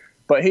petulance,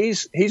 but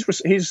he's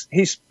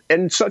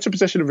in such a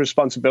position of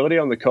responsibility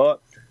on the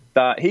court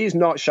that he's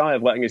not shy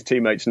of letting his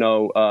teammates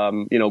know,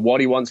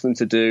 what he wants them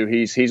to do.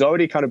 He's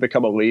already kind of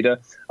become a leader.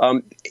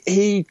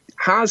 He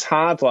has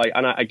had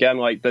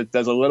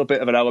there's a little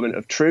bit of an element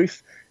of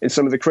truth in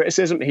some of the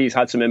criticism. He's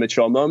had some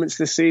immature moments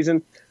this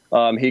season.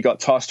 He got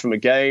tossed from a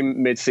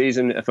game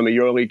mid-season from a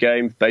Euroleague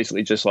game,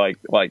 basically just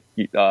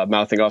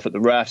mouthing off at the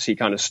refs. He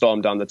kind of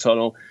stormed down the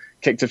tunnel,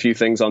 kicked a few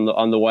things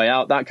on the way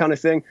out, that kind of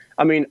thing.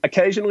 I mean,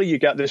 occasionally you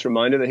get this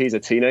reminder that he's a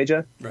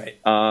teenager. Right.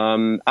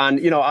 And,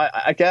 you know,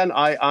 I don't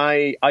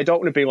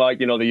want to be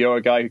like, you know, the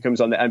Euro guy who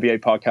comes on the NBA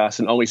podcast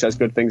and only says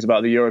good things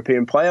about the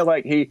European player.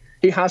 Like, he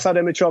has had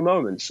immature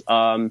moments.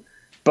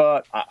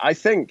 But I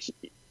think,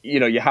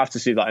 you know, you have to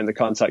see that in the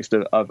context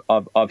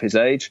of his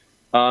age.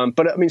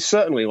 But I mean,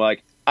 certainly,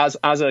 like,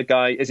 as a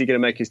guy, is he going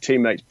to make his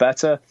teammates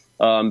better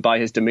by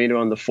his demeanor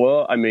on the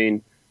floor? I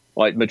mean,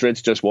 like,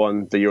 Madrid's just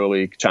won the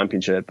Euroleague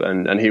championship,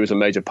 and he was a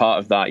major part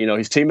of that. You know,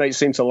 his teammates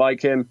seem to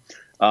like him.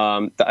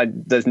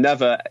 There's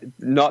never,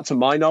 not to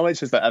my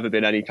knowledge, has there ever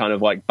been any kind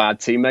of like bad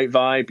teammate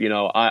vibe. You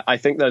know, I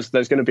think there's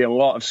going to be a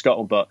lot of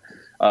scuttlebutt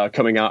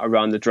coming out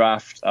around the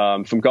draft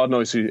from God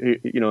knows who,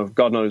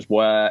 God knows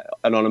where,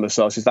 anonymous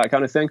sources, that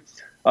kind of thing.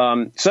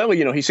 Certainly,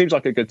 you know, he seems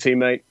like a good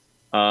teammate.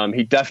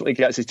 He definitely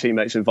gets his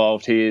teammates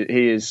involved.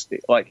 He is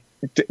like,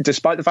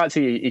 despite the fact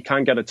he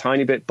can get a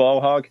tiny bit ball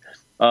hog,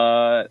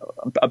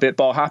 a bit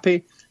ball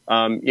happy.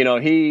 You know,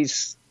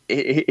 he's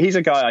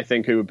a guy I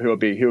think who would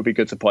be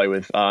good to play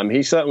with.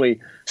 He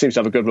certainly seems to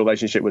have a good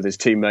relationship with his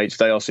teammates.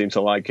 They all seem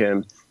to like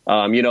him.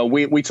 You know,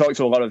 we talked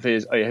to a lot of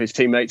his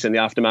teammates in the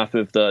aftermath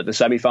of the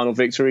semi-final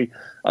victory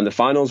and the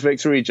finals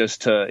victory,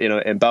 just to, you know,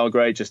 in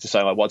Belgrade, just to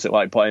say like, what's it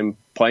like playing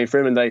for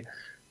him, and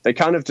they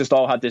kind of just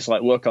all had this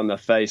like look on their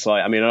face,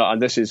 like, I mean,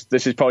 and this is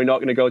probably not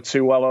going to go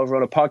too well over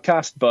on a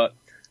podcast, but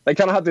they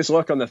kind of had this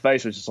look on their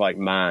face, which is like,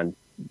 man,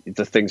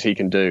 the things he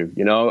can do.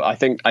 You know, I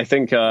think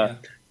you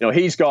know,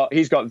 he's got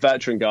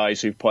veteran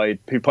guys who played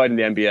in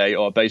the NBA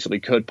or basically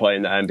could play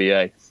in the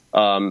NBA,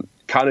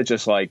 kind of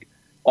just like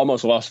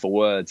almost lost for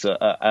words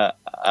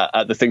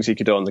at the things he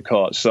could do on the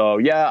court. So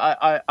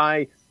yeah,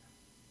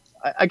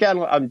 Again,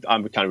 I'm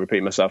kind of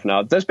repeating myself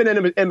now. There's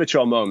been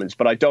immature moments,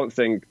 but I don't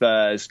think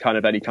there's kind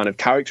of any kind of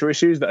character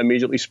issues that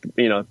immediately,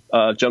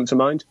 jump to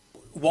mind.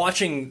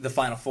 Watching the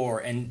Final Four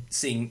and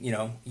seeing,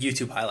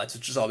 YouTube highlights,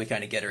 which is all we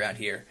kind of get around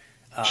here.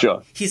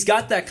 Sure. He's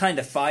got that kind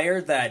of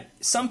fire that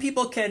some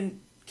people can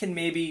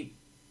maybe,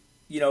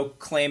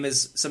 claim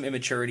as some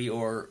immaturity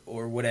or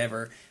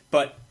whatever.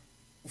 But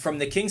from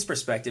the Kings'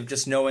 perspective,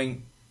 just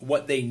knowing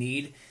what they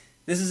need,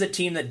 this is a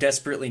team that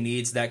desperately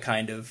needs that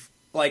kind of.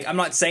 Like, I'm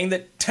not saying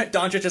that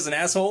Doncic is an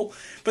asshole,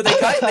 but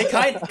they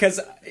kind because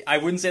I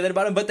wouldn't say that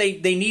about him, but they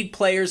need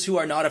players who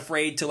are not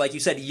afraid to, like you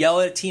said,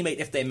 yell at a teammate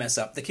if they mess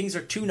up. The Kings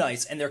are too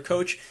nice, and their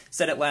coach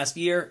said it last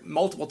year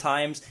multiple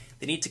times.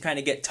 They need to kind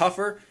of get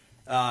tougher.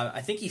 I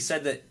think he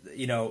said that,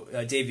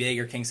 Dave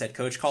Yeager, Kings head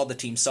coach, called the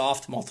team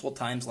soft multiple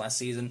times last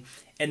season,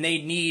 and they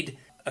need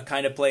a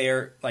kind of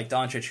player like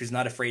Doncic who's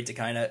not afraid to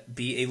kind of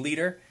be a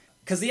leader.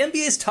 Because the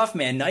NBA is tough,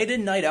 man. Night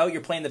in, night out,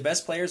 you're playing the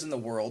best players in the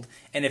world.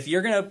 And if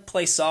you're going to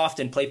play soft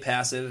and play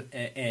passive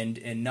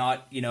and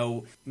not,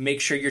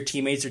 make sure your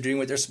teammates are doing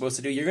what they're supposed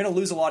to do, you're going to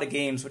lose a lot of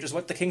games, which is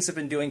what the Kings have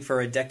been doing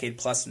for a decade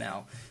plus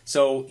now.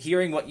 So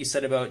hearing what you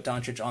said about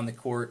Doncic on the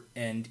court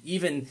and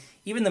even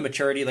the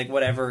maturity, like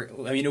whatever.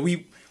 I mean,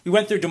 we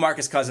went through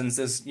DeMarcus Cousins.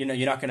 As you're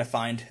not going to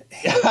find.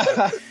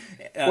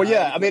 Well,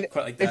 yeah, I mean,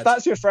 like if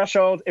that's your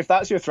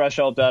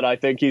threshold, then I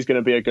think he's going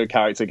to be a good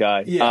character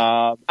guy.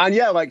 Yeah. And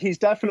yeah, like he's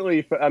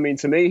definitely, I mean,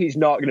 to me, he's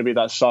not going to be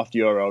that soft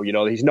Euro.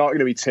 He's not going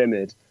to be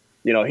timid.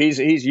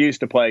 He's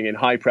used to playing in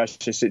high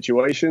pressure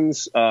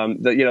situations.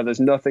 There's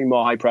nothing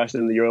more high pressure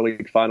than the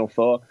EuroLeague Final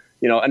Four.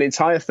 An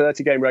entire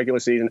 30-game regular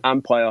season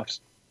and playoffs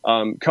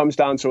comes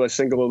down to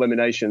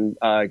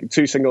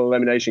two single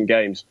elimination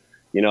games.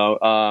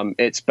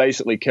 It's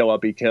basically kill or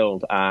be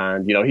killed,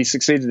 and he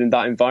succeeded in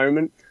that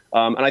environment.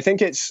 And I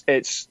think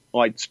it's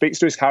like speaks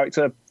to his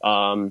character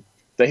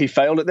that he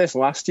failed at this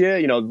last year.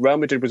 Real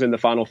Madrid was in the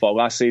Final Four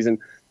last season.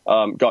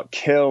 Got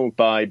killed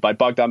by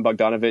Bogdan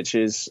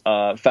Bogdanovic's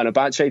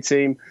Fenerbahce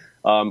team.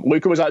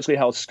 Luka was actually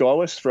held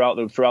scoreless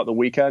throughout the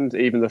weekend,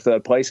 even the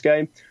third place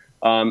game.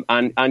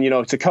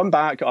 And to come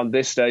back on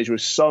this stage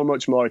with so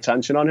much more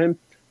attention on him,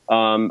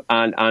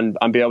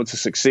 and be able to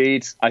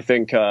succeed, I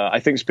think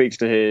speaks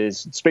to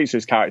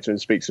his character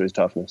and speaks to his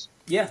toughness.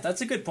 Yeah,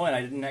 that's a good point.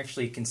 I didn't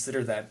actually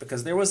consider that,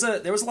 because there was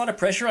a lot of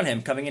pressure on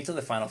him coming into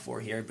the Final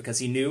Four here, because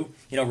he knew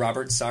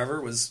Robert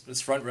Sarver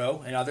was front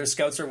row and other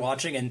scouts are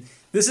watching, and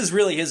this is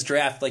really his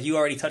draft. Like you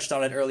already touched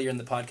on it earlier in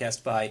the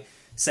podcast by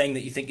saying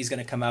that you think he's going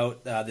to come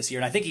out this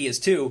year, and I think he is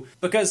too,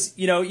 because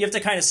you have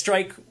to kind of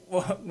strike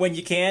when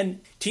you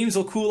can. Teams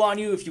will cool on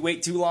you if you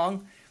wait too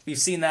long. We've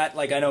seen that.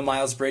 Like I know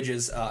Miles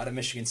Bridges out of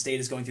Michigan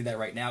State is going through that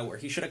right now, where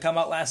he should have come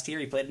out last year.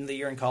 He played into the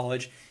year in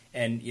college,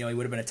 and he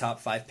would have been a top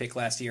 5 pick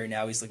last year, and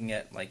now he's looking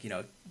at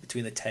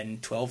between the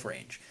 10-12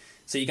 range.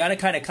 So you got to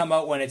kind of come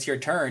out when it's your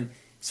turn.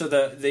 So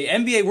the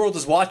NBA world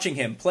is watching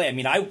him play. I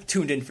mean, I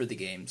tuned in for the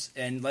games,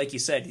 and like you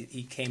said,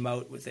 he came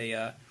out with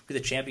a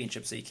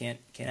championship. So you can't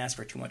ask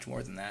for too much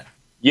more than that.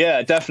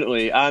 Yeah,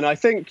 definitely, and I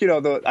think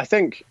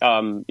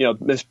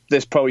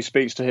this probably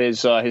speaks to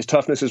his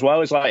toughness as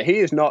well. Is like he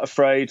is not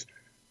afraid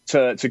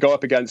to go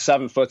up against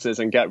 7-footers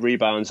and get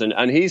rebounds,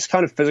 and he's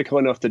kind of physical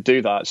enough to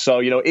do that. So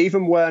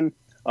even when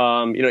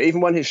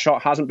his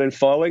shot hasn't been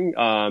falling,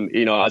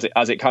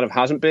 as it kind of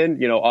hasn't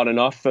been, on and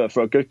off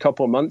for a good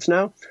couple of months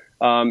now.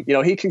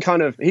 He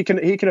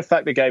can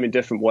affect the game in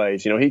different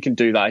ways. He can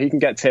do that. He can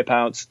get tip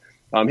outs.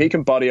 He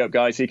can body up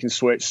guys. He can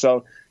switch.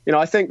 So,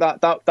 I think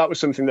that was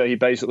something that he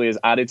basically has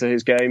added to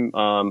his game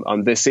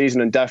this season,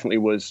 and definitely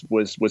was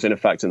in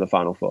effect in the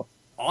Final Four.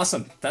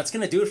 Awesome. That's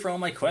going to do it for all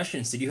my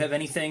questions. Did you have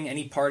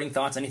any parting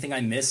thoughts, anything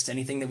I missed,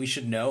 anything that we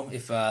should know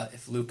if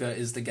Luka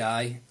is the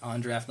guy on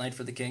draft night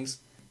for the Kings?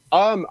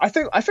 I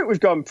think we've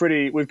gone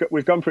pretty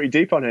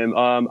deep on him.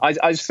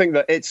 I just think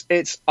that it's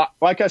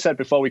like I said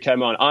before we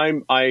came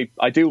on. I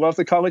do love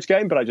the college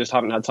game, but I just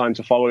haven't had time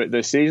to follow it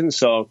this season.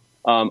 So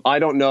I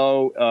don't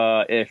know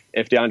if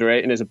DeAndre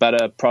Ayton is a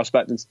better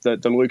prospect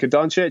than Luka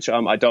Doncic.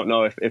 I don't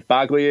know if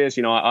Bagley is.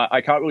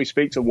 I can't really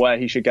speak to where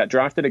he should get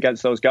drafted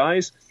against those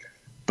guys.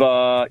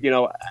 But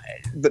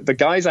the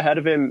guys ahead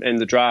of him in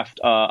the draft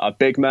are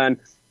big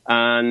men,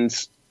 and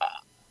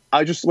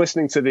I was just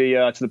listening to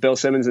the Bill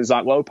Simmons and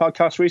Zach Lowe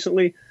podcast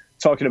recently,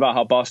 talking about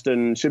how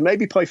Boston should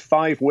maybe play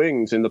 5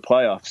 wings in the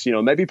playoffs.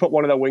 Maybe put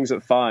one of their wings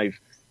at 5.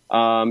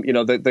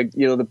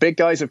 The big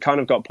guys have kind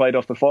of got played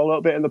off the floor a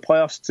little bit in the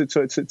playoffs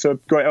to a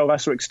greater or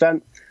lesser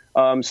extent.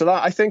 So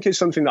that I think is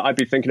something that I'd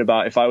be thinking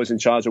about if I was in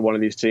charge of one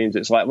of these teams.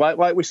 It's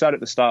like we said at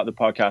the start of the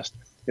podcast.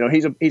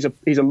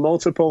 He's a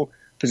multiple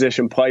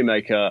position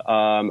playmaker.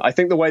 I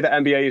think the way that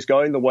NBA is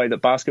going, the way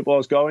that basketball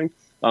is going,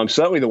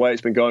 certainly the way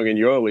it's been going in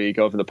EuroLeague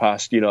over the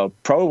past,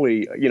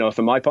 probably,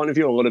 from my point of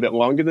view, a little bit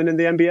longer than in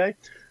the NBA.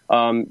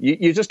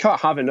 You just can't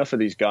have enough of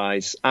these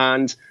guys.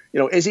 And,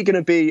 is he going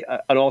to be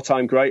an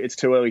all-time great? It's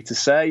too early to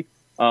say.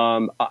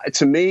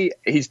 To me,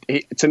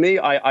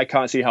 I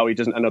can't see how he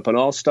doesn't end up an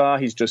all-star.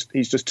 He's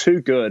just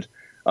too good.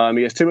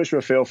 He has too much of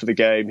a feel for the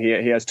game.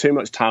 He has too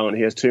much talent.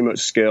 He has too much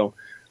skill.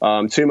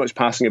 Too much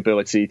passing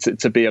ability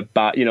to be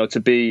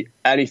to be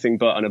anything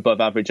but an above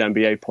average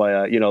NBA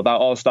player. That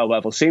all-star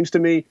level seems to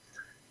me,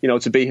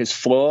 to be his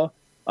floor.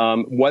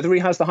 Whether he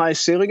has the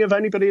highest ceiling of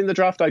anybody in the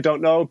draft, I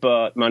don't know.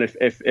 But man,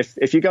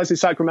 if you guys in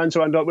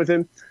Sacramento end up with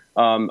him,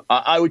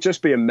 I would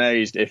just be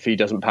amazed if he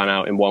doesn't pan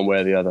out in one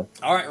way or the other.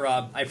 All right,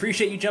 Rob, I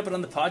appreciate you jumping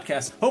on the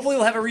podcast. Hopefully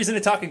we'll have a reason to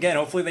talk again.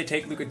 Hopefully they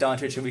take Luka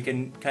Doncic and we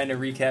can kind of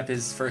recap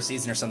his first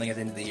season or something at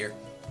the end of the year.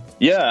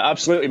 Yeah,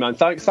 absolutely, man.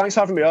 Thanks for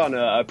having me on.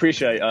 I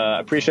appreciate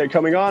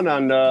coming on,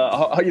 and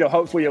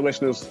hopefully your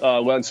listeners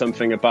learn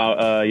something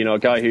about a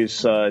guy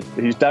who's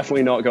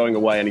definitely not going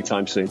away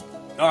anytime soon.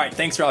 All right,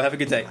 thanks, Rob. Have a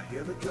good day.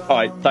 All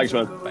right, thanks,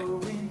 man. Bye.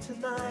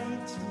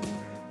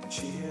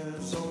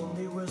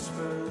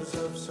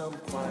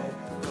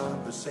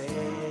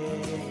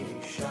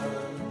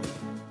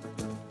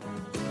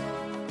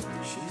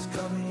 She's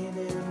coming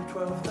in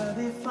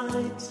 12:30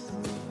 flight.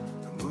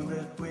 The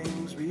moonlit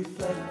wings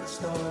reflect the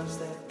stars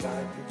that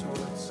guide me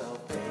towards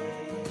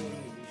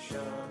salvation.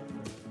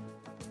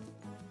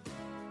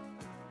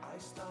 I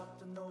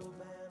stopped an old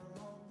man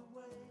along the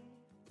way.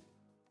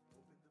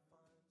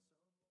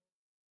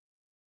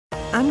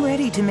 I'm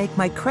ready to make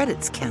my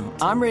credits count.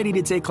 I'm ready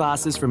to take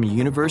classes from a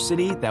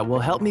university that will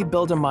help me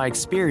build on my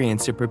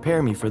experience to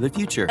prepare me for the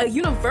future. A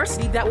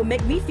university that will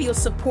make me feel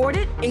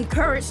supported,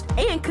 encouraged,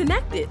 and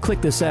connected.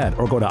 Click this ad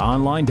or go to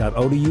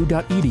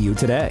online.odu.edu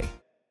today.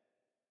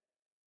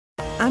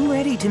 I'm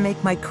ready to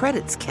make my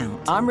credits count.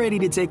 I'm ready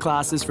to take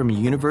classes from a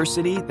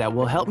university that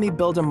will help me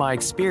build on my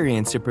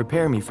experience to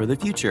prepare me for the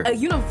future. A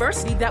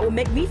university that will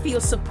make me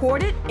feel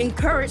supported,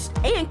 encouraged,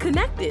 and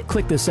connected.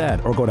 Click this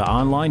ad or go to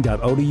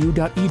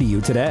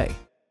online.odu.edu today.